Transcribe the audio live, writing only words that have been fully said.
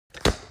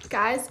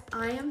Guys,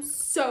 I am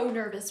so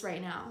nervous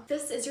right now.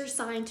 This is your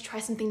sign to try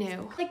something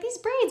new. Like these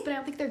braids, but I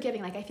don't think they're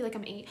giving. Like I feel like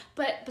I'm 8,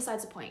 but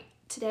besides the point.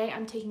 Today,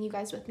 I'm taking you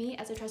guys with me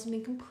as I try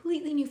something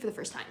completely new for the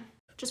first time.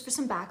 Just for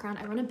some background,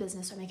 I run a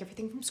business, so I make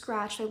everything from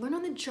scratch. So I learn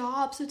on the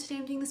job, so today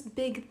I'm doing this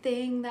big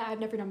thing that I've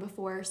never done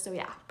before, so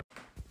yeah.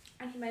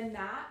 I need my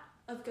mat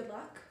of good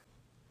luck.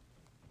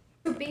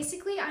 So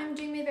basically, I'm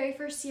doing my very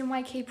first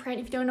CMYK print.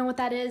 If you don't know what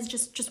that is,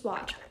 just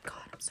watch. Oh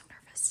God, I'm so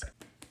nervous.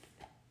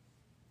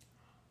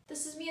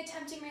 This is me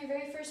attempting my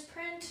very first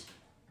print.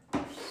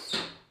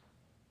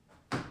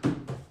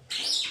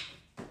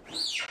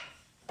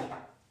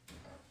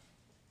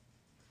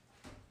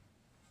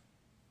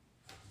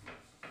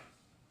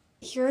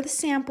 Here are the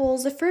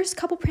samples. The first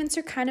couple prints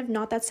are kind of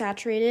not that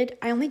saturated.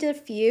 I only did a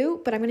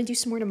few, but I'm gonna do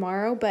some more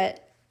tomorrow,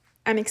 but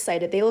I'm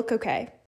excited. They look okay.